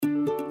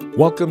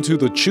Welcome to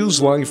the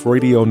Choose Life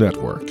Radio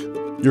Network.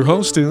 Your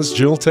host is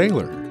Jill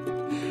Taylor.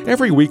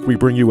 Every week we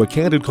bring you a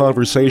candid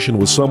conversation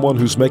with someone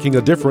who's making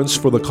a difference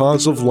for the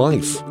cause of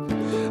life.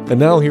 And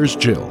now here's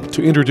Jill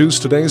to introduce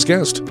today's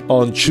guest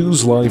on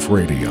Choose Life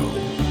Radio.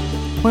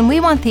 When we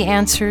want the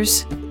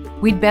answers,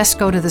 we'd best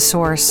go to the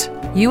source.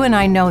 You and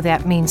I know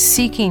that means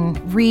seeking,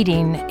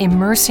 reading,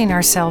 immersing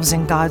ourselves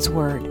in God's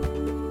Word.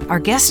 Our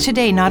guest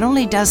today not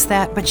only does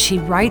that, but she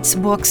writes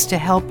books to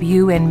help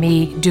you and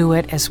me do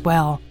it as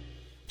well.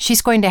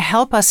 She's going to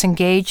help us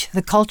engage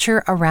the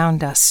culture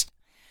around us.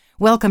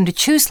 Welcome to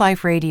Choose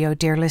Life Radio,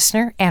 dear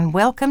listener, and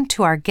welcome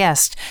to our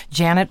guest,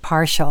 Janet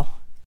Parshall.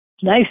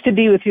 Nice to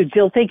be with you,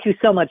 Jill. Thank you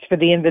so much for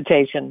the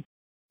invitation.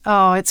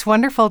 Oh, it's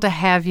wonderful to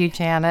have you,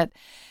 Janet.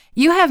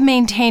 You have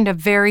maintained a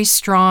very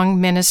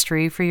strong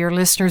ministry for your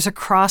listeners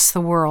across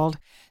the world.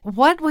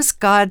 What was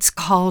God's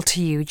call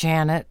to you,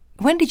 Janet?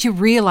 When did you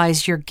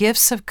realize your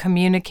gifts of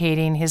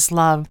communicating His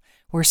love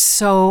were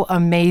so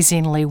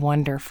amazingly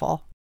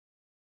wonderful?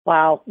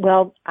 Wow.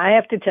 Well, I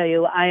have to tell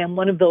you, I am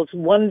one of those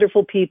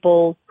wonderful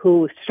people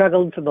who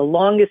struggled for the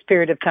longest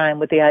period of time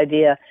with the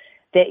idea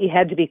that you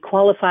had to be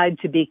qualified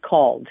to be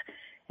called.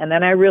 And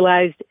then I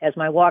realized as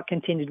my walk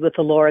continued with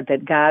the Lord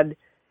that God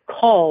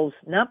calls,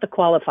 not the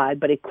qualified,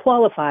 but He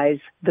qualifies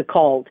the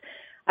called.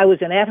 I was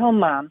an at-home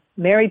mom,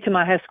 married to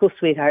my high school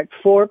sweetheart,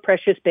 4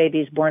 precious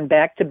babies born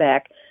back to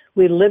back.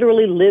 We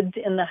literally lived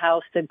in the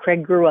house that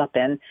Craig grew up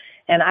in,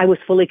 and I was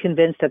fully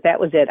convinced that that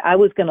was it. I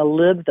was going to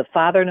live the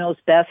Father Knows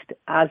Best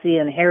Ozzie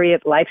and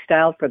Harriet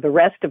lifestyle for the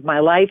rest of my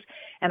life,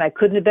 and I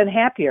couldn't have been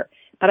happier.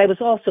 But I was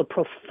also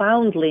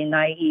profoundly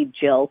naive,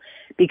 Jill,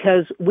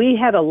 because we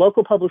had a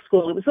local public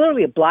school. It was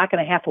literally a block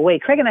and a half away.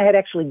 Craig and I had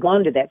actually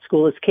gone to that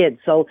school as kids,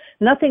 so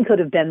nothing could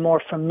have been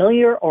more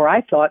familiar or,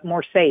 I thought,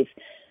 more safe.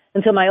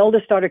 Until my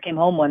oldest daughter came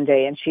home one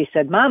day and she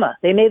said, "Mama,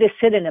 they made us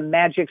sit in a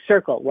magic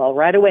circle." Well,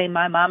 right away,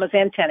 my mama's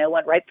antenna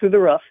went right through the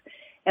roof.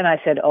 And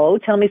I said, "Oh,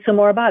 tell me some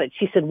more about it."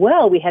 She said,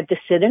 "Well, we had to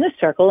sit in a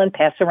circle and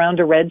pass around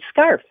a red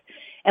scarf.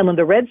 And when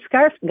the red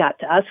scarf got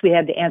to us, we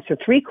had to answer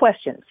 3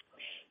 questions.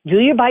 Do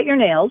you bite your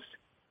nails?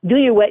 Do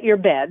you wet your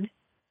bed?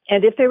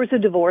 And if there was a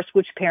divorce,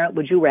 which parent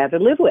would you rather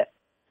live with?"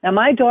 Now,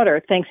 my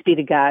daughter, thanks be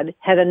to God,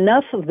 had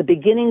enough of the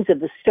beginnings of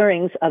the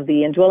stirrings of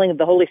the indwelling of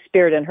the Holy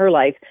Spirit in her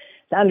life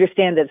to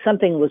understand that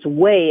something was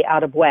way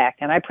out of whack.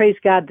 And I praise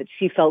God that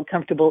she felt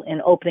comfortable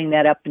in opening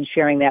that up and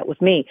sharing that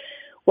with me.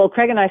 Well,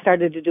 Craig and I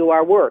started to do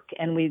our work,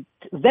 and we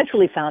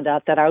eventually found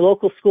out that our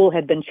local school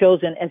had been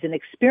chosen as an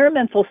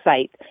experimental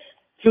site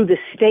through the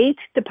State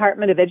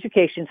Department of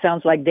Education.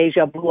 Sounds like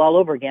deja vu all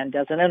over again,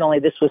 doesn't it? Only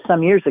this was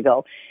some years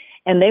ago.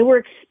 And they were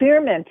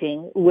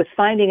experimenting with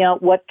finding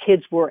out what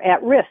kids were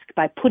at risk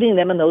by putting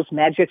them in those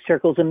magic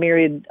circles, a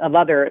myriad of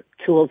other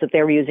tools that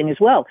they were using as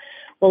well.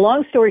 Well,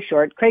 long story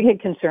short, Craig had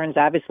concerns,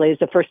 obviously,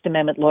 as a First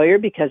Amendment lawyer,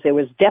 because there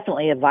was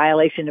definitely a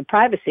violation of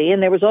privacy,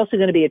 and there was also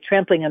going to be a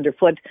trampling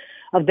underfoot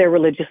of their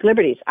religious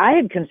liberties. I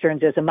had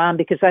concerns as a mom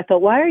because I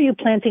thought, why are you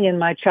planting in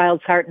my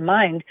child's heart and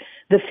mind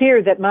the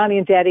fear that mommy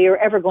and daddy are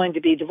ever going to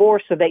be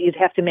divorced, so that you'd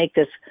have to make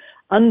this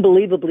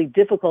unbelievably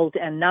difficult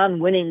and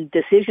non-winning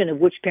decision of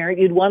which parent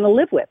you'd want to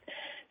live with?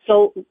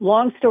 So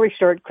long story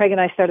short, Craig and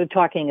I started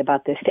talking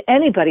about this to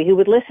anybody who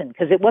would listen,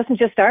 because it wasn't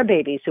just our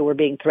babies who were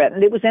being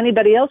threatened. It was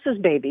anybody else's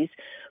babies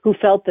who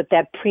felt that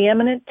that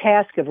preeminent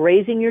task of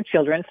raising your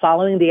children,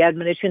 following the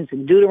admonitions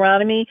in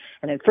Deuteronomy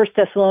and in 1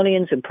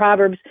 Thessalonians and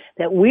Proverbs,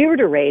 that we were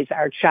to raise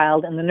our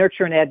child in the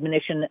nurture and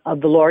admonition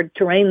of the Lord,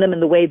 to train them in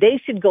the way they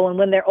should go, and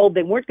when they're old,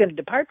 they weren't going to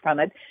depart from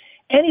it.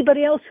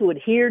 Anybody else who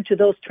adhered to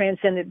those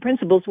transcendent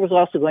principles was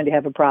also going to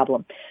have a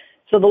problem.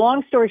 So the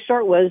long story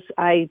short was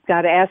I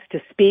got asked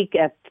to speak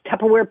at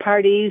Tupperware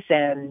parties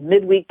and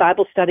midweek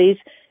Bible studies.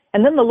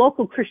 And then the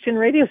local Christian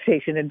radio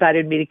station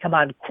invited me to come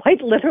on,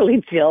 quite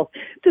literally, Jill.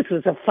 This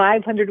was a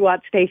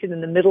 500-watt station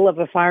in the middle of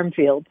a farm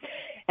field.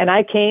 And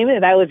I came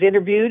and I was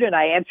interviewed and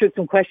I answered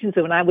some questions.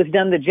 And when I was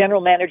done, the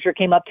general manager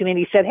came up to me and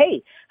he said,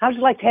 "Hey, how'd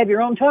you like to have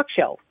your own talk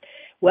show?"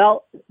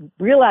 Well,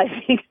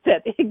 realizing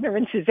that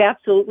ignorance is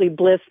absolutely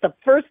bliss, the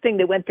first thing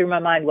that went through my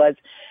mind was,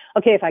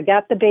 okay, if I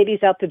got the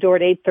babies out the door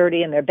at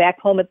 8:30 and they're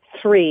back home at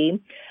 3,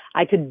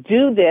 I could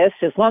do this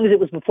as long as it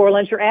was before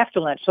lunch or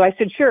after lunch. So I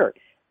said, sure.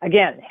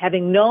 Again,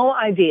 having no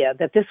idea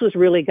that this was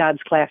really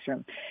God's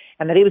classroom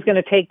and that He was going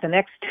to take the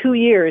next 2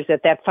 years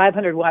at that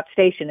 500-watt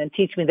station and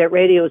teach me that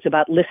radio is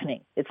about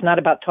listening. It's not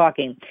about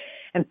talking.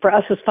 And for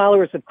us as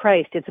followers of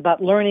Christ, it's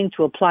about learning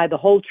to apply the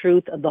whole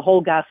truth of the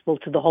whole gospel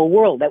to the whole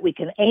world, that we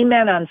can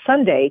amen on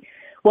Sunday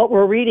what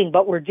we're reading,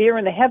 but we're deer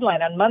in the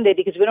headline on Monday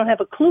because we don't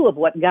have a clue of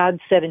what God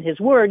said in His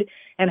Word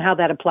and how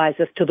that applies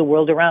us to the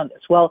world around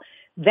us. Well,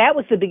 that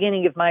was the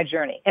beginning of my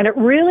journey. And it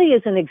really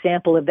is an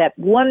example of that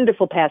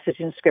wonderful passage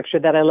in Scripture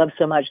that I love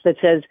so much that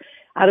says,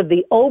 out of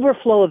the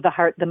overflow of the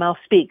heart, the mouth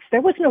speaks.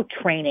 There was no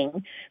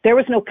training. There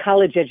was no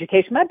college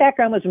education. My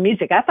background was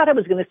music. I thought I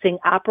was going to sing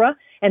opera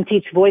and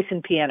teach voice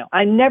and piano.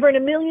 I never in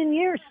a million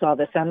years saw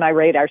this on my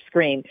radar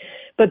screen.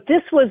 But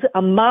this was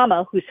a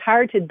mama whose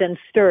heart had been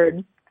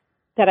stirred,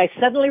 that I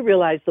suddenly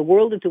realized the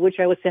world into which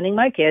I was sending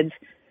my kids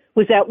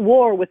was at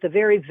war with the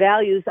very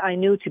values I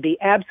knew to be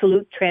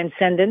absolute,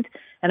 transcendent,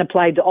 and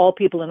applied to all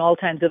people in all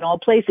times and all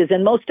places,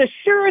 and most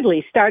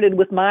assuredly started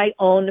with my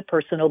own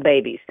personal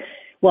babies.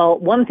 Well,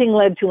 one thing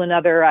led to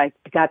another. I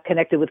got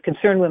connected with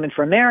Concerned Women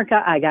for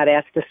America. I got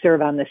asked to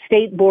serve on the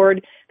state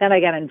board. Then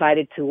I got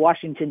invited to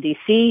Washington,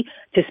 D.C.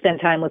 to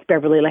spend time with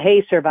Beverly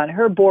LaHaye, serve on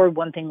her board.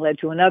 One thing led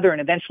to another, and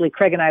eventually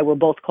Craig and I were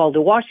both called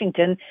to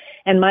Washington.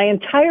 And my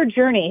entire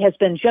journey has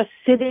been just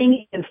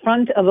sitting in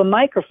front of a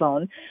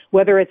microphone,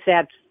 whether it's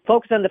at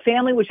Focus on the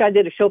Family, which I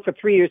did a show for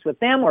 3 years with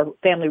them, or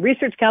Family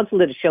Research Council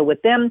did a show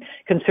with them.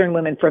 Concerned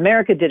Women for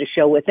America did a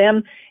show with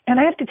them. And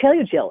I have to tell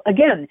you, Jill,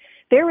 again,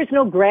 there is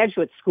no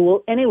graduate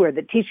school anywhere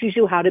that teaches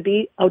you how to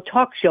be a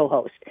talk show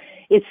host.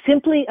 It's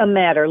simply a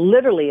matter,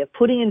 literally, of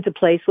putting into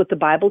place what the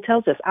Bible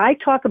tells us. I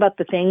talk about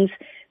the things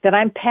that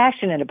I'm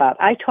passionate about.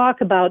 I talk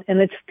about,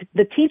 and it's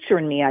the teacher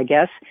in me, I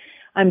guess,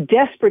 I'm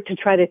desperate to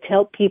try to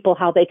tell people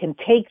how they can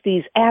take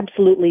these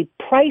absolutely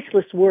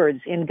priceless words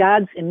in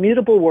God's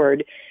immutable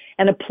word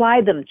and apply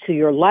them to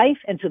your life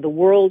and to the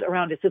world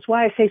around us. That's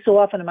why I say so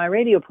often in my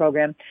radio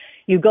program,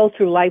 you go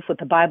through life with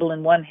the Bible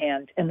in one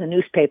hand and the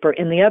newspaper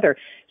in the other.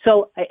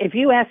 So if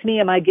you ask me,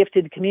 am I a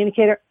gifted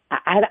communicator?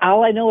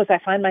 All I know is I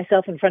find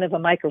myself in front of a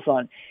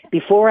microphone.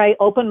 Before I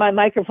open my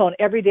microphone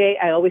every day,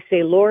 I always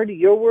say, Lord,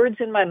 your words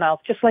in my mouth,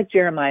 just like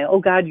Jeremiah. Oh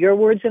God, your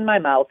words in my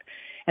mouth.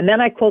 And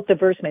then I quote the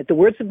verse, may the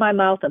words of my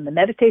mouth and the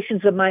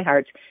meditations of my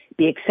heart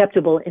be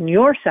acceptable in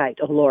your sight,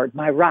 O Lord,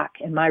 my rock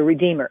and my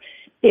redeemer.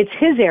 It's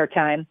his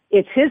airtime.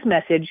 It's his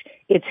message.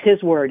 It's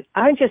his word.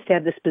 I just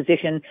have this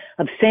position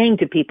of saying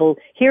to people,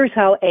 here's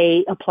how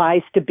A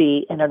applies to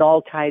B, and it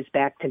all ties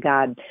back to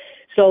God.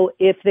 So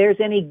if there's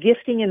any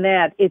gifting in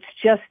that, it's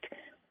just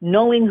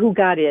knowing who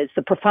God is,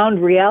 the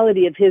profound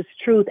reality of his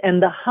truth,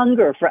 and the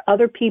hunger for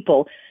other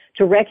people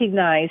to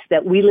recognize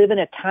that we live in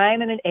a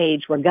time and an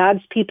age where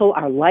God's people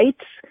are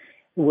lights,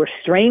 we're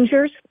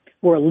strangers,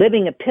 we're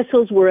living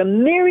epistles, we're a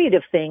myriad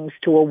of things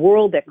to a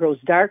world that grows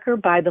darker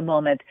by the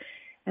moment.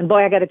 And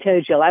boy, I got to tell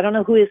you, Jill, I don't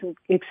know who isn't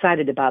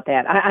excited about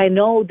that. I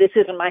know this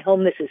isn't my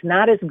home. This is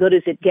not as good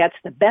as it gets.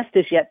 The best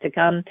is yet to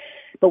come.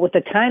 But with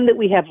the time that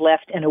we have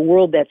left in a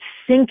world that's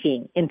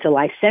sinking into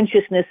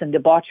licentiousness and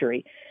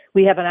debauchery,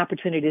 we have an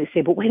opportunity to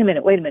say, but wait a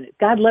minute.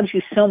 God loves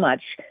you so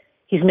much.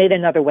 He's made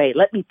another way.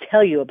 Let me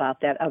tell you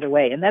about that other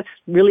way. And that's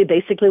really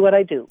basically what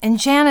I do. And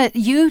Janet,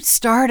 you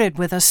started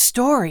with a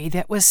story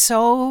that was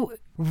so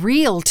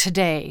real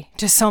today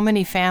to so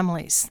many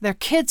families. Their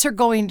kids are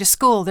going to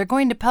school. They're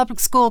going to public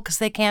school because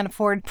they can't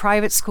afford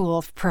private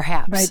school,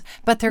 perhaps. Right.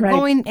 But they're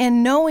going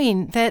and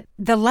knowing that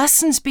the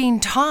lessons being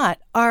taught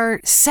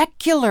are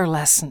secular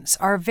lessons,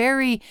 are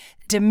very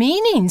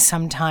demeaning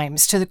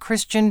sometimes to the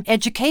Christian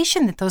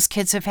education that those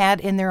kids have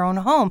had in their own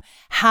home.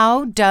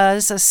 How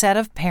does a set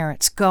of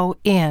parents go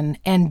in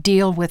and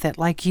deal with it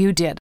like you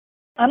did?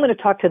 I'm going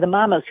to talk to the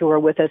mamas who are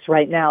with us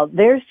right now.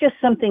 There's just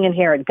something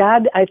inherent.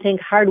 God, I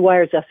think,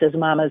 hardwires us as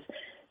mamas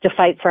to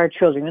fight for our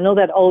children. You know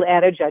that old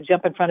adage, I'd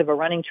jump in front of a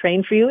running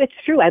train for you? It's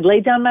true. I'd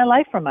lay down my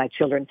life for my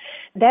children.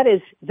 That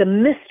is the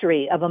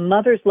mystery of a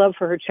mother's love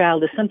for her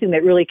child is something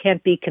that really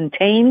can't be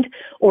contained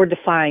or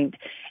defined.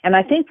 And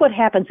I think what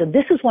happens, and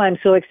this is why I'm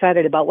so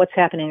excited about what's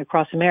happening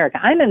across America.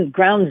 I'm in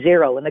ground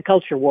zero in the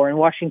culture war in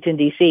Washington,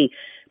 D.C.,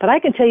 but I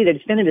can tell you that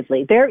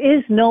definitively, there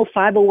is no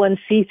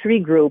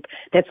 501c3 group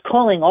that's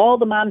calling all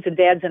the moms and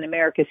dads in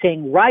America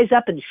saying, rise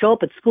up and show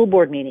up at school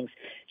board meetings.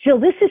 Jill,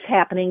 this is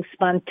happening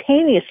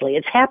spontaneously.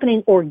 It's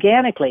happening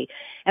organically.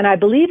 And I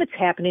believe it's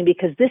happening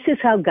because this is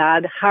how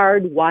God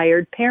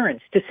hardwired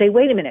parents to say,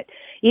 wait a minute,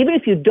 even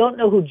if you don't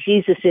know who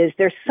Jesus is,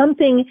 there's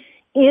something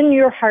in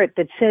your heart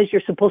that says you're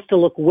supposed to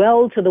look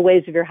well to the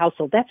ways of your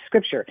household. That's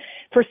scripture.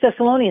 1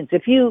 Thessalonians,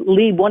 if you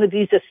lead one of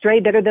these astray,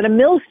 better than a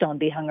millstone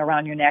be hung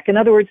around your neck. In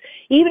other words,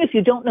 even if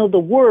you don't know the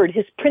word,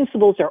 his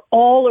principles are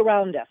all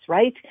around us,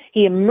 right?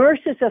 He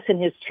immerses us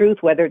in his truth,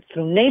 whether it's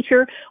through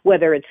nature,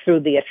 whether it's through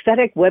the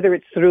aesthetic, whether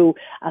it's through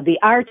the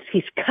arts.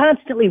 He's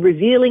constantly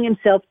revealing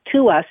himself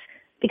to us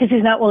because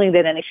he's not willing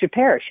that any should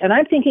perish. And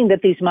I'm thinking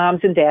that these moms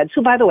and dads,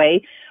 who, by the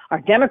way, are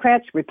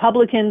Democrats,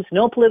 Republicans,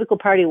 no political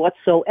party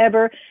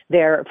whatsoever.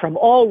 They're from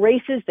all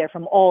races. They're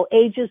from all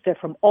ages. They're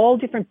from all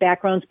different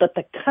backgrounds. But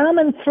the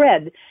common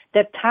thread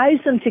that ties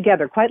them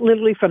together, quite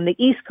literally from the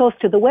East Coast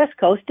to the West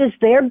Coast, is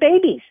their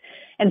babies.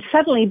 And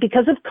suddenly,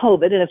 because of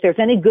COVID, and if there's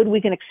any good we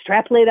can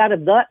extrapolate out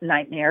of that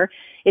nightmare,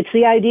 it's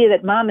the idea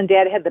that mom and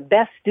dad had the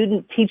best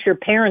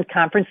student-teacher-parent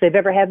conference they've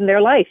ever had in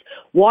their life.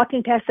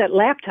 Walking past that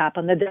laptop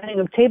on the dining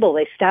room table,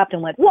 they stopped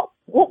and went, whoa,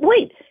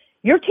 wait,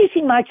 you're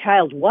teaching my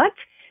child what?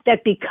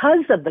 That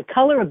because of the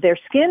color of their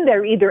skin,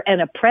 they're either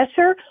an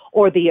oppressor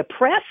or the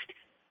oppressed?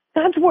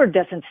 God's word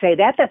doesn't say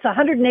that. That's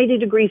 180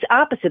 degrees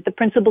opposite the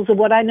principles of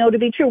what I know to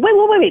be true.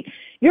 Wait.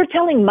 You're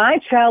telling my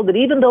child that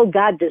even though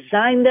God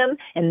designed them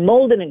and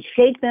molded and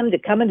shaped them to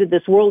come into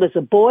this world as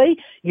a boy,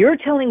 you're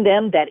telling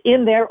them that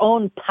in their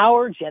own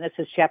power,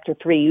 Genesis chapter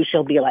 3, you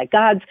shall be like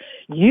gods.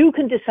 You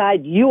can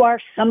decide you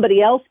are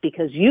somebody else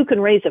because you can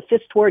raise a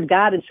fist toward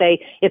God and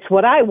say, it's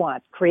what I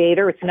want,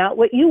 Creator. It's not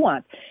what you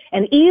want.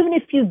 And even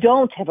if you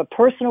don't have a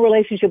personal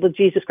relationship with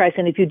Jesus Christ,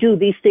 and if you do,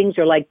 these things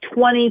are like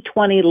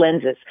 20/20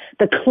 lenses.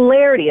 The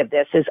clarity of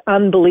this is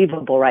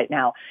unbelievable right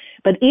now.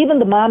 But even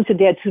the moms and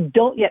dads who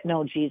don't yet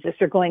know Jesus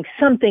are going,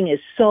 something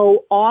is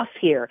so off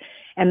here.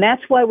 And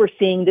that's why we're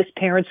seeing this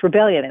parents'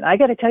 rebellion. And I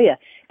got to tell you,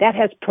 that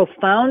has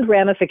profound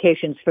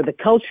ramifications for the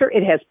culture.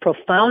 It has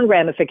profound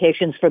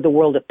ramifications for the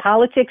world of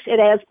politics. It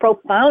has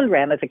profound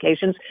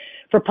ramifications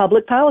for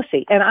public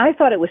policy. And I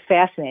thought it was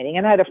fascinating,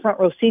 and I had a front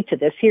row seat to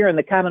this here in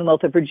the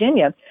Commonwealth of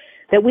Virginia,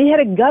 that we had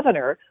a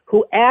governor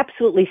who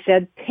absolutely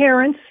said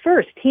parents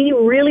first. He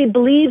really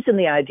believes in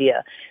the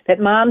idea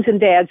that moms and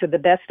dads are the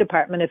best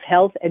department of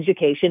health,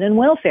 education, and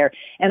welfare.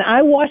 And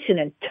I watched an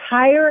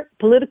entire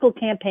political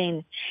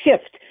campaign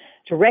shift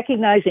to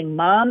recognizing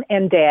mom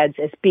and dads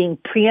as being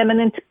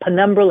preeminent,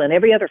 penumbral, and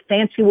every other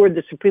fancy word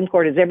the Supreme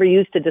Court has ever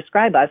used to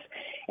describe us,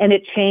 and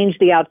it changed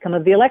the outcome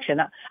of the election.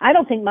 Now, I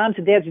don't think moms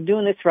and dads are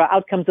doing this for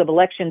outcomes of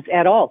elections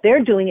at all.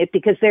 They're doing it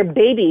because they're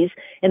babies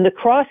in the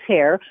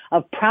crosshair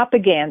of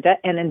propaganda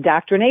and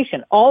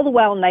indoctrination, all the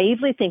while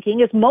naively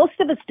thinking, as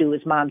most of us do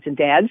as moms and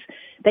dads,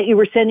 that you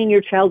were sending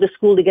your child to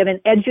school to get an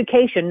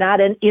education,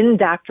 not an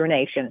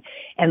indoctrination.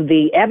 And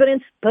the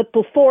evidence put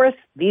before us,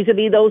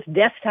 vis-a-vis those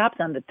desktops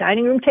on the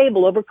dining room table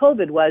over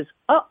COVID was,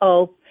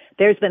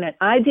 there's been an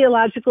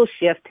ideological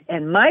shift,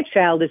 and my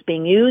child is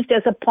being used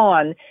as a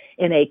pawn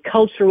in a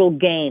cultural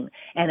game.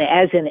 And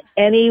as in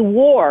any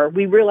war,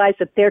 we realize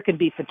that there can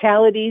be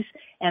fatalities.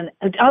 And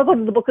I'll go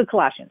to the book of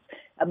Colossians.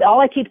 All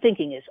I keep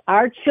thinking is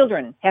our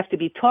children have to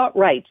be taught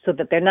right so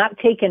that they're not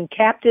taken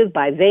captive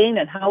by vain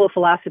and hollow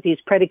philosophies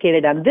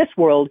predicated on this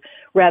world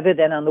rather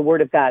than on the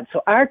Word of God.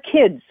 So our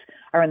kids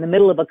are in the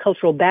middle of a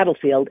cultural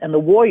battlefield, and the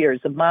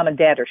warriors of mom and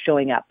dad are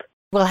showing up.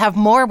 We'll have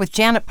more with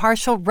Janet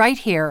Parshall right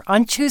here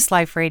on Choose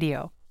Life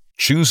Radio.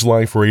 Choose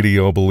Life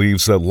Radio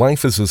believes that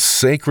life is a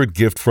sacred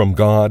gift from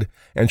God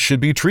and should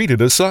be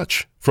treated as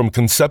such, from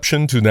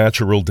conception to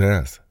natural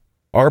death.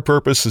 Our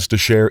purpose is to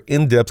share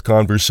in-depth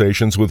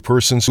conversations with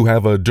persons who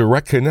have a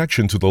direct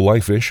connection to the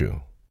life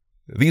issue.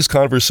 These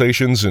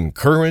conversations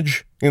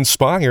encourage,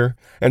 inspire,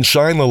 and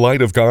shine the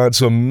light of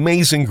God's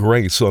amazing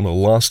grace on a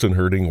lost and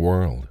hurting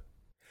world.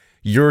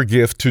 Your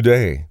gift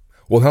today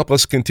will help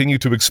us continue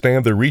to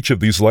expand the reach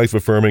of these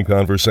life-affirming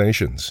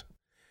conversations.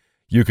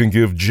 You can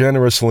give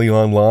generously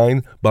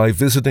online by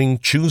visiting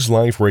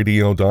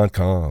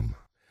ChooseLifeRadio.com.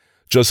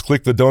 Just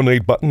click the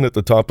donate button at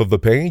the top of the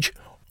page,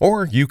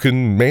 or you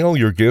can mail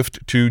your gift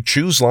to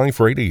Choose Life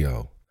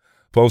Radio,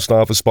 Post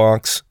Office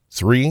Box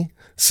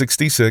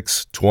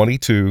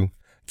 36622,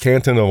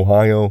 Canton,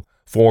 Ohio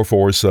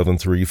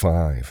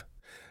 44735.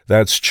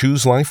 That's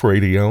Choose Life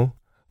Radio,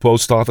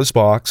 Post Office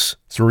Box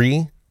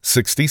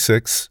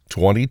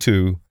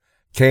 36622,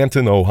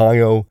 Canton,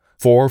 Ohio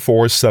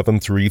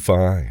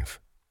 44735.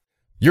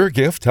 Your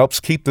gift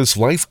helps keep this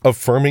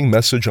life-affirming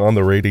message on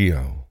the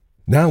radio.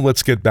 Now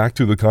let's get back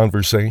to the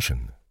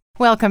conversation.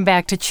 Welcome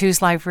back to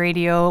Choose Life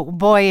Radio.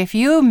 Boy, if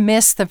you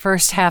missed the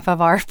first half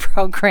of our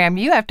program,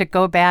 you have to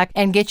go back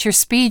and get your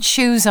speed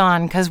shoes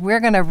on, because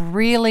we're going to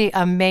really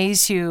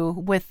amaze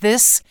you with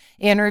this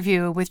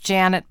interview with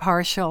Janet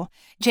Parshall.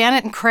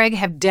 Janet and Craig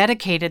have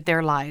dedicated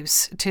their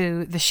lives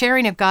to the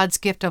sharing of God's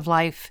gift of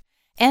life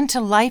and to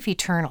life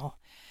eternal.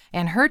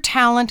 And her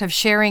talent of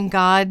sharing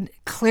God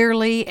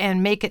clearly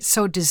and make it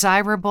so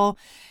desirable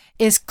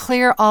is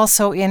clear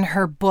also in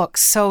her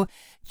books. So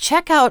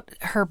check out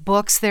her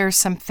books. There's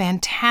some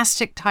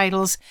fantastic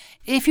titles.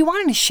 If you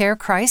wanted to share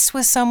Christ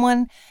with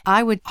someone,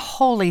 I would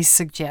wholly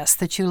suggest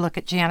that you look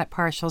at Janet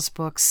Parshall's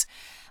books.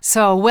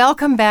 So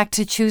welcome back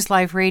to Choose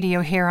Life Radio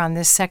here on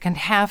this second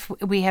half.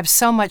 We have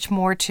so much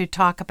more to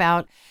talk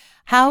about.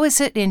 How is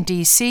it in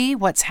D.C.?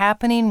 What's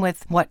happening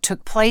with what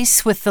took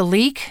place with the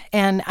leak?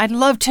 And I'd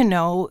love to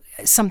know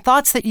some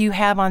thoughts that you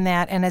have on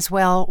that, and as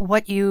well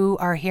what you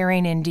are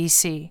hearing in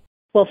D.C.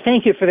 Well,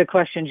 thank you for the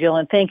question, Jill,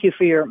 and thank you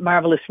for your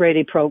marvelous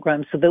radio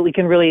program so that we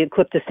can really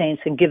equip the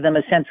saints and give them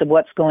a sense of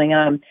what's going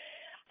on.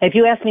 If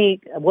you ask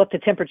me what the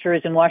temperature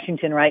is in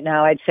Washington right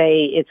now, I'd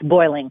say it's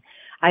boiling.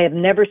 I have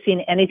never seen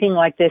anything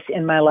like this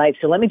in my life.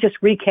 So let me just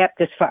recap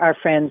this for our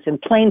friends in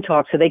plain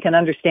talk so they can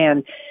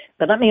understand.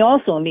 But let me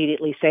also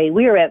immediately say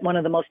we are at one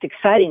of the most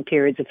exciting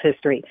periods of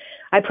history.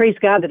 I praise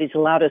God that He's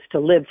allowed us to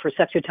live for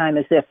such a time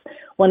as this.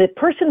 When a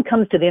person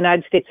comes to the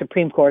United States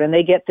Supreme Court and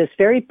they get this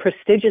very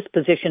prestigious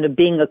position of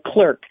being a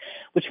clerk,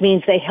 which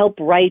means they help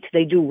write,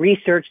 they do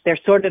research, they're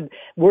sort of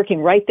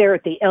working right there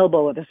at the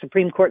elbow of the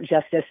Supreme Court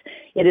justice.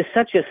 It is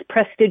such a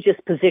prestigious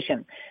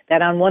position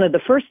that on one of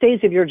the first days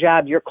of your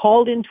job, you're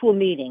called into a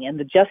meeting and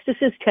the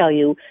justices tell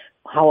you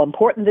how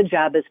important the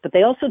job is, but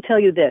they also tell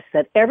you this,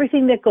 that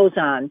everything that goes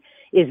on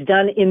is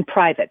done in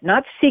private,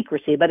 not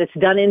secrecy, but it's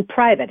done in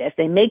private as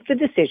they make the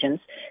decisions,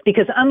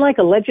 because unlike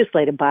a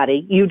legislative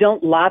body, you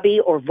don't lobby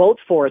or vote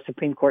for a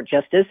Supreme Court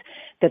justice,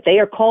 that they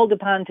are called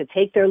upon to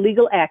take their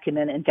legal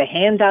acumen and to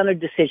hand down a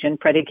decision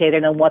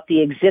predicated on what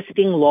the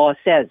existing law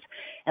says.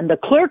 And the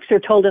clerks are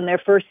told in their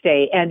first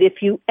day, and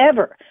if you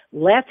ever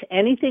let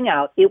anything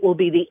out, it will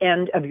be the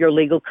end of your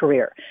legal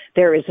career.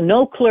 There is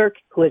no clerk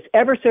who has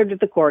ever served at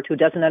the court who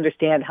doesn't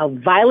understand how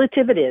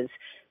violative it is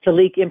to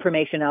leak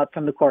information out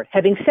from the court.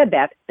 Having said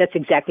that, that's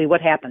exactly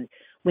what happened.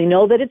 We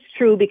know that it's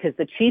true because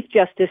the Chief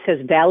Justice has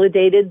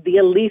validated the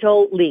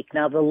Alito leak.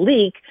 Now, the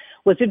leak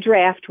was a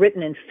draft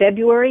written in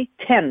February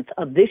 10th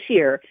of this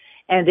year,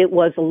 and it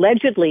was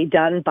allegedly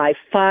done by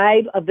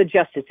 5 of the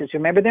justices.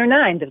 Remember, there are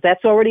 9, but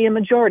that's already a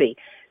majority.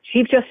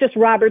 Chief Justice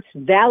Roberts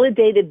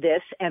validated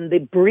this, and the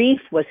brief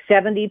was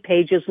 70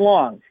 pages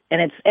long, and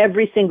it's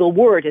every single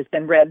word has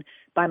been read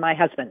by my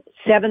husband,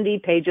 70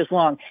 pages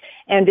long.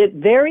 And it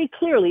very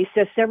clearly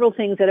says several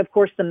things that, of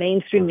course, the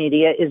mainstream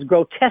media is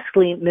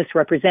grotesquely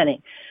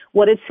misrepresenting.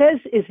 What it says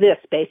is this,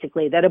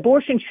 basically, that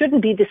abortion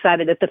shouldn't be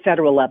decided at the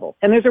federal level.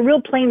 And there's a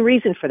real plain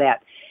reason for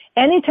that.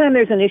 Anytime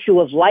there's an issue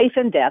of life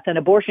and death, and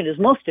abortion is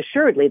most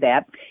assuredly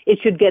that, it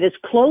should get as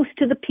close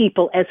to the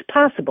people as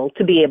possible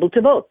to be able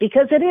to vote,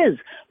 because it is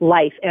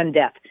life and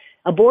death.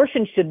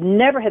 Abortion should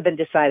never have been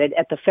decided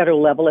at the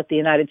federal level at the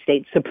United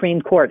States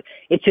Supreme Court.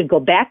 It should go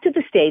back to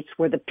the states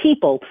where the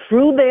people,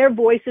 through their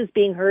voices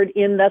being heard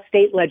in the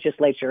state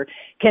legislature,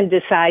 can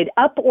decide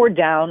up or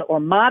down or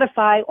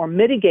modify or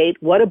mitigate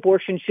what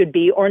abortion should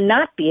be or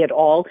not be at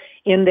all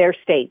in their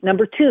state.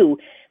 Number 2,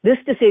 this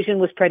decision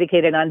was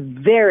predicated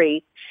on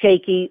very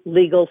shaky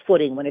legal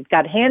footing. When it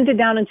got handed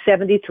down in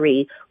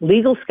 73,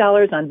 legal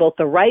scholars on both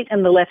the right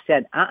and the left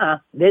said,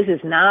 this is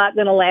not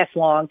going to last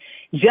long.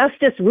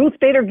 Justice Ruth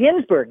Bader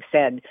Ginsburg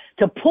said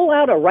to pull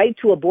out a right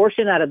to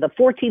abortion out of the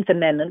 14th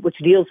Amendment, which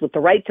deals with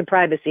the right to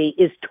privacy,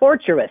 is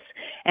torturous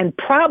and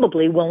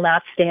probably will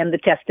not stand the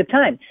test of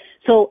time.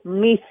 So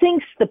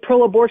methinks the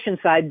pro-abortion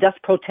side does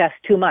protest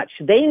too much.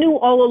 They knew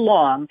all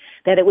along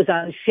that it was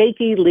on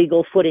shaky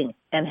legal footing,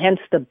 and hence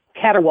the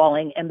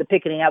caterwauling and the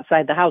picketing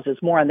outside the houses.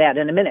 More on that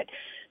in a minute.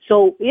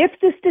 So if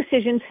this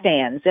decision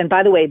stands, and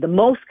by the way, the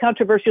most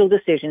controversial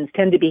decisions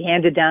tend to be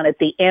handed down at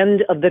the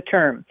end of the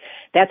term.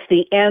 That's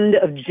the end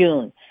of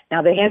June.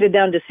 Now, they handed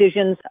down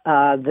decisions,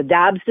 the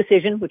Dobbs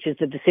decision, which is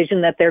the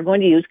decision that they're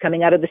going to use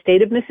coming out of the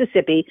state of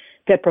Mississippi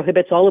that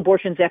prohibits all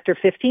abortions after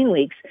 15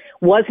 weeks,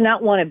 was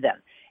not one of them.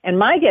 And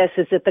my guess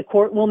is that the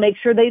court will make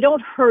sure they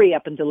don't hurry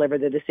up and deliver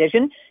the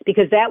decision,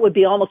 because that would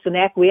be almost an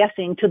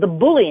acquiescing to the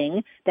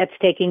bullying that's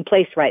taking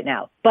place right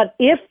now. But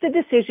if the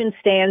decision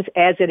stands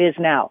as it is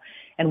now,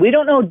 and we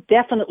don't know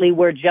definitely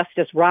where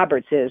Justice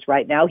Roberts is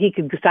right now, he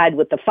could side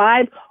with the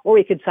 5 or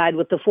he could side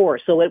with the 4.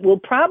 So it will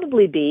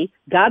probably be,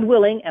 God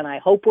willing, and I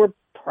hope we're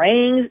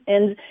praying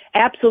and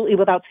absolutely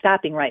without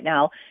stopping right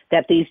now,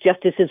 that these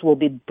justices will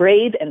be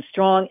brave and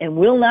strong and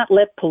will not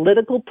let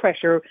political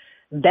pressure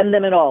bend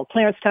them at all.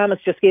 Clarence Thomas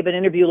just gave an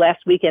interview last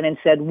weekend and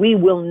said, we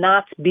will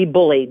not be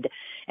bullied.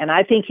 And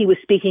I think he was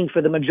speaking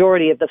for the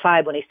majority of the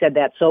 5 when he said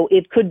that. So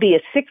it could be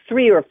a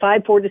 6-3 or a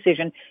 5-4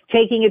 decision,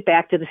 taking it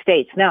back to the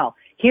states. Now,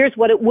 here's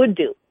what it would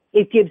do.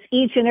 It gives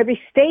each and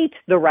every state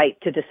the right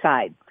to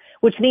decide,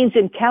 which means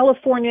in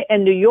California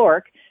and New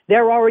York,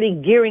 they're already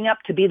gearing up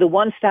to be the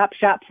one-stop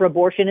shop for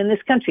abortion in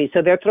this country.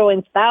 So they're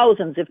throwing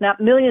thousands, if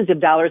not millions of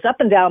dollars up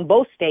and down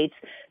both states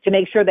to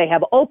make sure they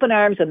have open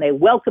arms and they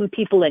welcome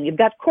people in. You've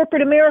got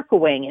corporate America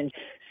weighing in,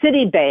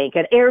 Citibank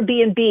and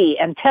Airbnb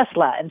and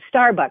Tesla and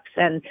Starbucks,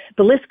 and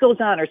the list goes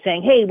on, are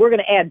saying, hey, we're going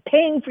to add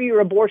paying for your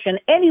abortion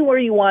anywhere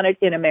you want it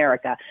in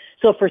America.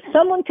 So for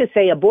someone to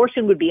say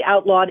abortion would be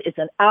outlawed is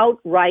an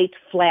outright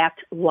flat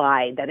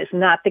lie. That is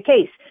not the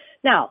case.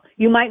 Now,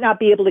 you might not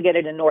be able to get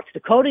it in North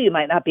Dakota. You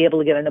might not be able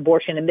to get an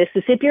abortion in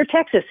Mississippi or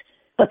Texas,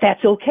 but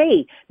that's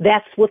okay.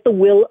 That's what the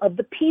will of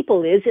the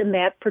people is in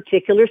that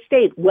particular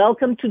state.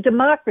 Welcome to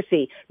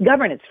democracy,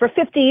 governance. For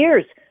 50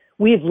 years,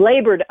 we've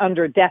labored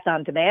under death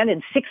on demand,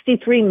 and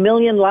 63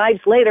 million lives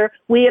later,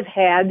 we have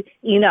had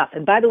enough.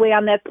 And by the way,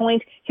 on that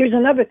point, here's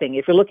another thing.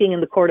 If you're looking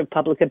in the court of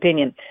public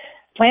opinion,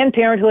 Planned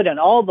Parenthood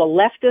and all the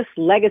leftist,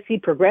 legacy,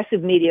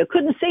 progressive media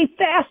couldn't say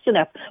fast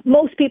enough,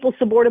 most people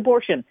support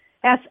abortion.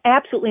 That's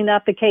absolutely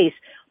not the case.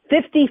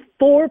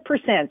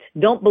 54%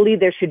 don't believe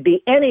there should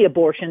be any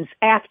abortions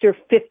after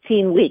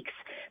 15 weeks.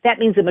 That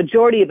means the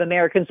majority of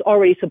Americans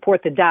already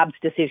support the Dobbs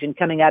decision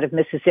coming out of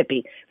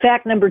Mississippi.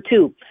 Fact number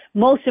 2,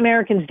 most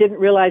Americans didn't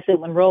realize that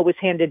when Roe was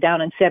handed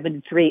down in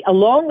 73,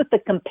 along with the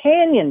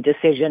companion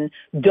decision,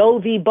 Doe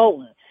v.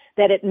 Bolton,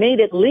 that it made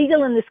it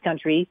legal in this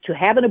country to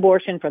have an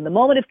abortion from the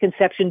moment of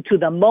conception to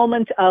the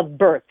moment of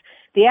birth.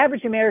 The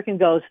average American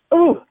goes,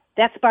 ooh,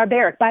 that's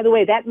barbaric. By the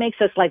way, that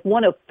makes us like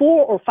one of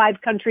 4 or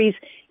 5 countries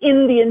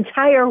in the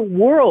entire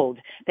world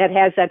that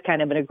has that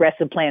kind of an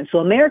aggressive plan. So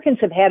Americans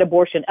have had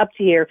abortion up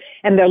to here,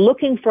 and they're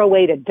looking for a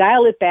way to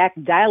dial it back,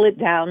 dial it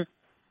down.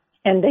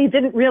 And they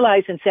didn't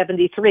realize in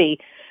 73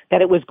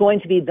 that it was going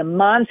to be the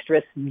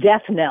monstrous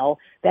death knell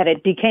that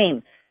it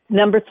became.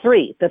 Number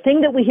 3, the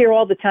thing that we hear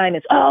all the time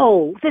is,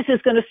 oh, this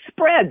is going to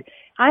spread.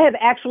 I have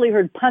actually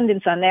heard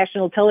pundits on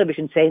national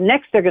television say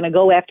next they're going to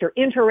go after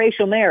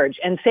interracial marriage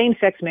and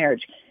same-sex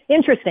marriage.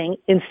 Interesting,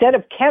 instead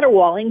of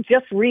caterwauling,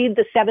 just read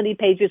the 70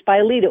 pages by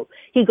Alito.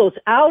 He goes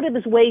out of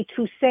his way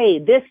to say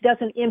this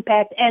doesn't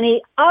impact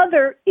any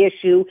other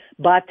issue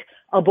but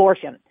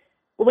abortion.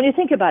 Well, when you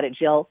think about it,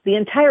 Jill, the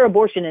entire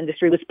abortion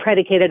industry was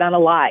predicated on a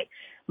lie.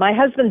 My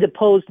husband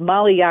deposed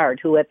Molly Yard,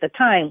 who at the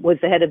time was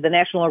the head of the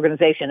National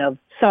Organization of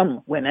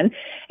Some Women,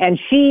 and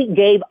she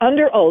gave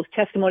under oath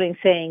testimony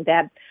saying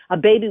that a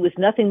baby was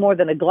nothing more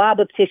than a glob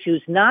of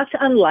tissues, not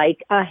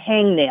unlike a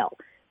hangnail.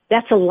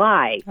 That's a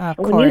lie.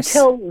 When you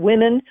tell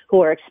women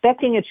who are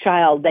expecting a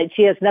child that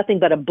she has nothing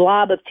but a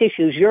blob of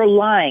tissues, you're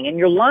lying. And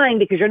you're lying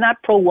because you're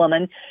not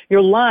pro-woman.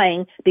 You're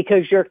lying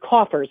because your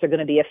coffers are going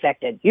to be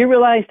affected. You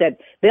realize that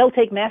they'll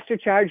take master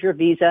charge or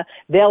Visa.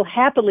 They'll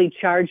happily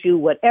charge you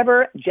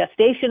whatever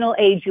gestational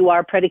age you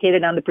are,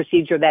 predicated on the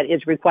procedure that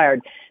is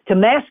required. To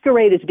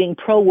masquerade as being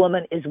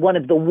pro-woman is one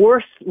of the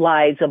worst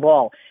lies of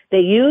all. They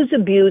use,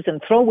 abuse,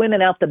 and throw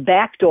women out the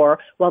back door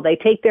while they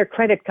take their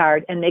credit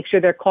card and make sure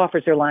their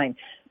coffers are lined.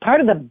 Part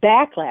of the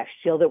backlash,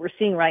 Jill, that we're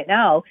seeing right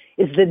now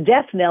is the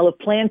death knell of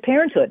Planned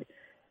Parenthood,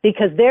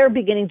 because they're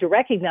beginning to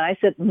recognize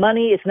that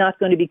money is not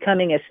going to be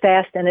coming as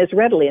fast and as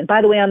readily. And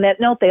by the way, on that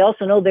note, they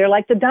also know they're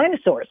like the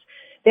dinosaurs.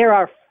 There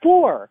are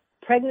 4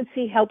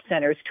 pregnancy help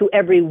centers to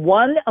every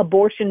 1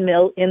 abortion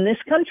mill in this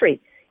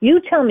country. You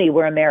tell me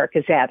where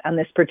America's at on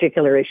this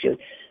particular issue.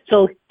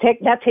 So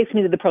that takes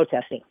me to the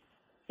protesting.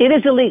 It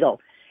is illegal.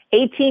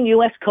 18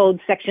 U.S.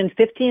 Code Section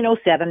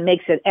 1507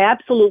 makes it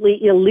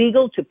absolutely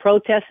illegal to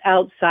protest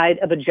outside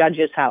of a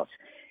judge's house.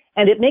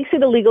 And it makes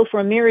it illegal for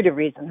a myriad of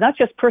reasons, not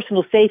just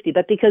personal safety,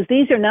 but because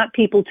these are not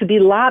people to be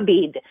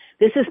lobbied.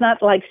 This is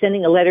not like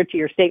sending a letter to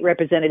your state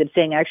representative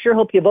saying, I sure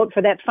hope you vote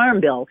for that farm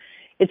bill.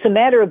 It's a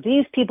matter of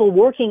these people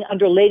working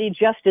under Lady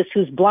Justice,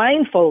 who's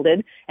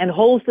blindfolded and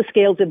holds the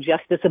scales of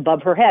justice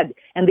above her head.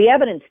 And the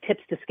evidence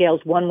tips the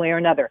scales one way or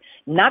another.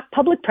 Not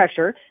public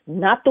pressure,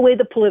 not the way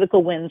the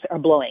political winds are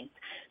blowing.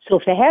 So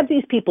to have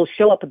these people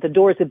show up at the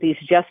doors of these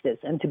justices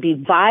and to be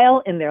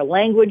vile in their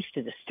language,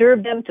 to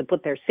disturb them, to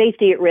put their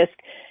safety at risk,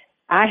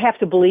 I have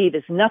to believe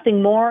is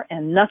nothing more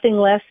and nothing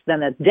less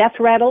than a death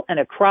rattle and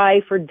a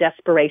cry for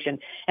desperation.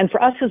 And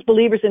for us as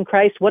believers in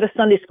Christ, what a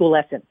Sunday school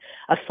lesson.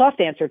 A soft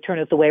answer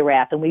turneth away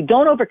wrath. And we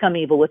don't overcome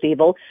evil with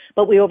evil,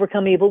 but we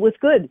overcome evil with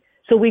good.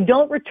 So we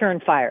don't return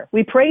fire.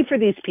 We pray for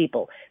these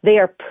people. They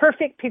are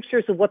perfect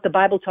pictures of what the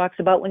Bible talks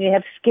about when you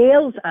have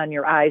scales on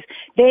your eyes.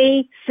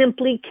 They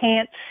simply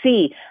can't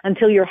see.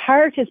 Until your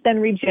heart has been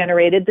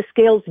regenerated, the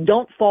scales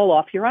don't fall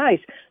off your eyes.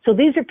 So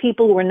these are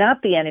people who are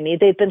not the enemy.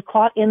 They've been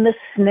caught in the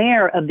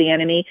snare of the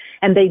enemy,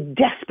 and they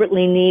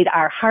desperately need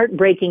our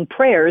heartbreaking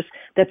prayers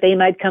that they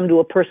might come to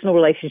a personal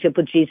relationship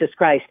with Jesus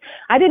Christ.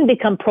 I didn't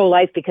become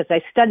pro-life because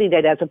I studied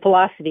it as a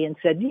philosophy and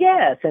said,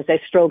 yes, as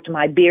I stroked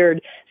my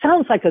beard,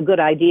 sounds like a good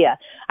idea.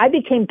 I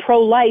became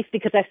pro-life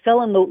because I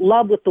fell in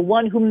love with the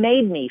one who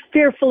made me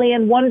fearfully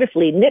and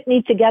wonderfully, knit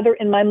me together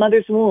in my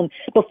mother's womb.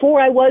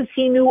 Before I was,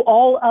 he knew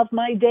all of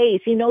my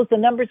days. He knows the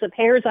numbers of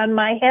hairs on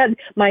my head.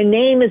 My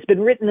name has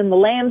been written in the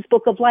Lamb's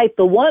Book of Life.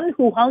 The one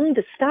who hung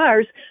the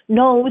stars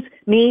knows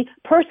me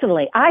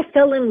personally. I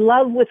fell in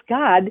love with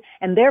God,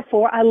 and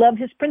therefore I love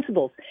his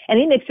principles. And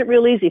he makes it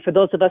real easy for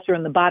those of us who are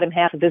in the bottom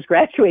half of his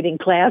graduating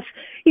class.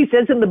 He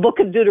says in the book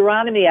of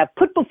Deuteronomy, I've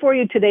put before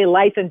you today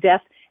life and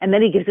death. And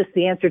then he gives us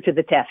the answer to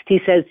the test. He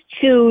says,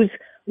 choose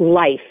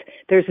life.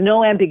 There's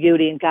no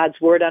ambiguity in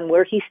God's word on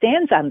where he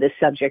stands on this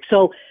subject.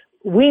 So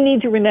we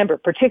need to remember,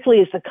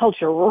 particularly as the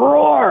culture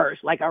roars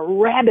like a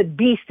rabid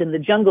beast in the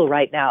jungle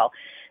right now,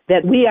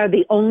 that we are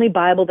the only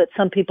Bible that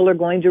some people are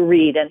going to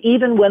read. And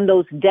even when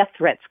those death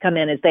threats come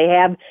in, as they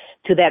have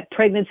to that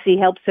pregnancy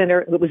help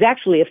center, it was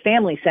actually a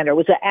family center. It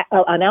was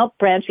an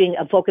outbranching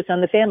of Focus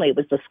on the Family. It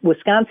was the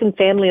Wisconsin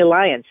Family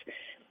Alliance.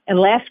 And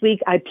last week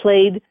I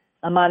played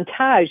a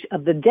montage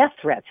of the death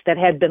threats that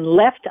had been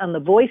left on the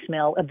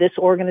voicemail of this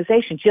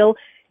organization. Jill,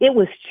 it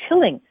was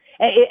chilling.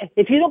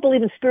 If you don't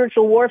believe in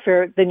spiritual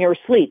warfare, then you're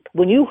asleep.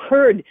 When you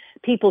heard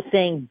people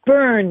saying,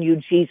 burn, you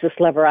Jesus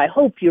lover, I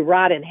hope you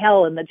rot in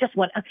hell, and that just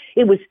went,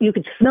 you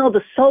could smell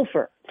the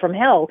sulfur from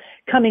hell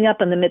coming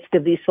up in the midst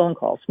of these phone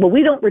calls. Well,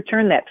 we don't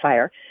return that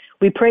fire.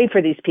 We pray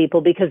for these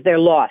people because they're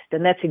lost,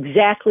 and that's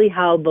exactly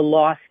how the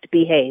lost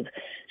behave.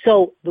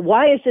 So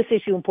why is this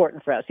issue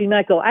important for us? You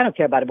might go, I don't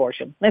care about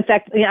abortion. In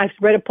fact, I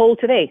read a poll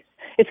today.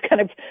 It's kind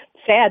of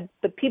sad,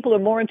 but people are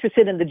more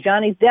interested in the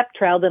Johnny Depp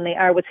trial than they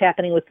are what's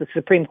happening with the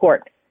Supreme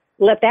Court.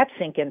 Let that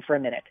sink in for a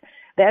minute.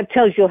 That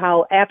tells you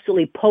how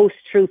absolutely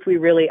post-truth we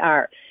really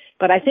are.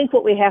 But I think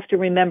what we have to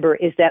remember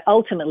is that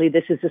ultimately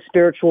this is a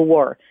spiritual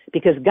war,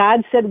 because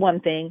God said one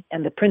thing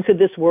and the prince of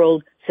this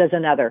world says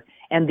another.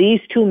 And these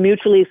two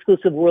mutually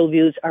exclusive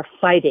worldviews are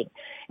fighting.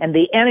 And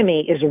the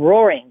enemy is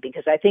roaring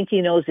because I think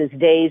he knows his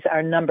days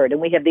are numbered. And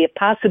we have the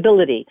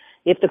possibility,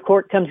 if the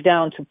court comes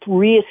down, to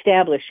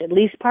reestablish, at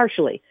least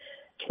partially,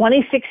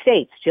 26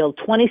 states, Jill,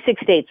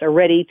 26 states are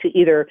ready to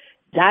either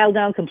dial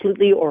down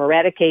completely or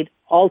eradicate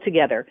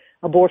altogether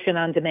abortion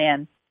on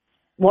demand.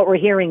 What we're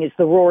hearing is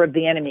the roar of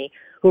the enemy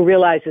who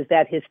realizes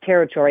that his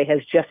territory has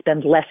just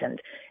been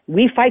lessened.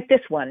 We fight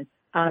this one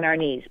on our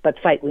knees, but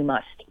fight we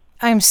must.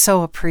 I'm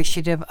so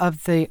appreciative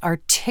of the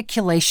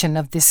articulation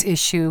of this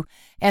issue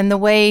and the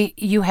way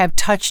you have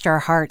touched our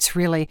hearts,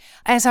 really.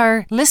 As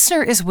our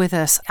listener is with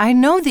us, I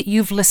know that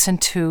you've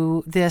listened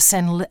to this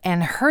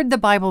and heard the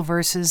Bible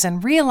verses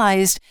and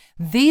realized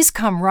these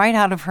come right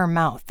out of her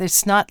mouth.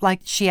 It's not like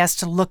she has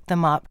to look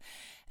them up.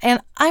 And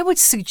I would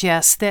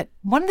suggest that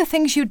one of the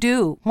things you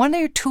do, one of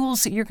your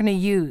tools that you're going to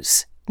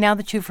use now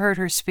that you've heard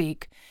her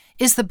speak,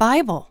 is the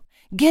Bible.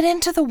 Get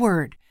into the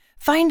Word.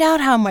 Find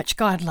out how much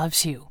God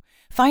loves you.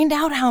 Find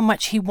out how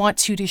much He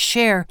wants you to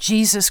share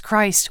Jesus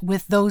Christ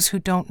with those who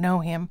don't know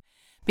Him.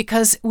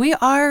 Because we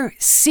are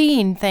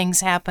seeing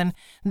things happen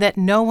that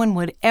no one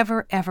would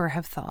ever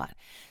have thought.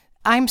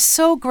 I'm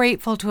so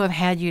grateful to have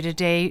had you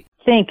today.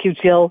 Thank you,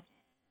 Jill.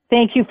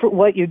 Thank you for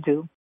what you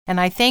do. And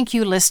I thank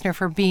you, listener,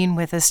 for being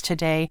with us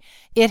today.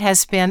 It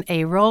has been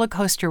a roller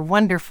coaster,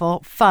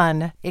 wonderful,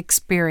 fun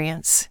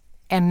experience.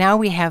 And now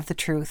we have the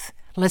truth.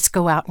 Let's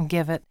go out and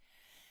give it.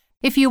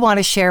 If you want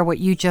to share what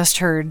you just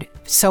heard,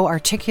 so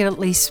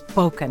articulately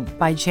spoken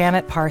by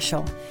Janet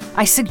Parshall,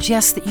 I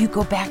suggest that you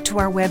go back to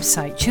our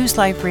website,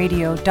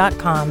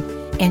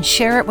 chooseliferadio.com, and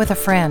share it with a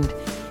friend.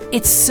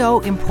 It's so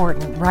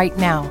important right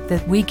now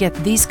that we get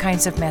these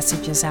kinds of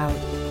messages out.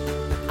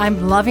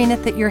 I'm loving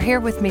it that you're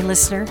here with me,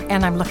 listener,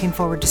 and I'm looking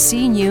forward to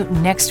seeing you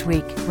next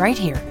week, right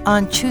here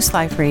on Choose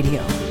Life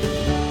Radio.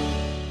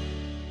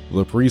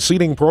 The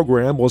preceding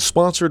program was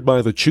sponsored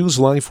by the Choose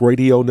Life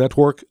Radio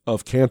Network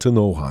of Canton,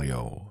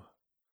 Ohio.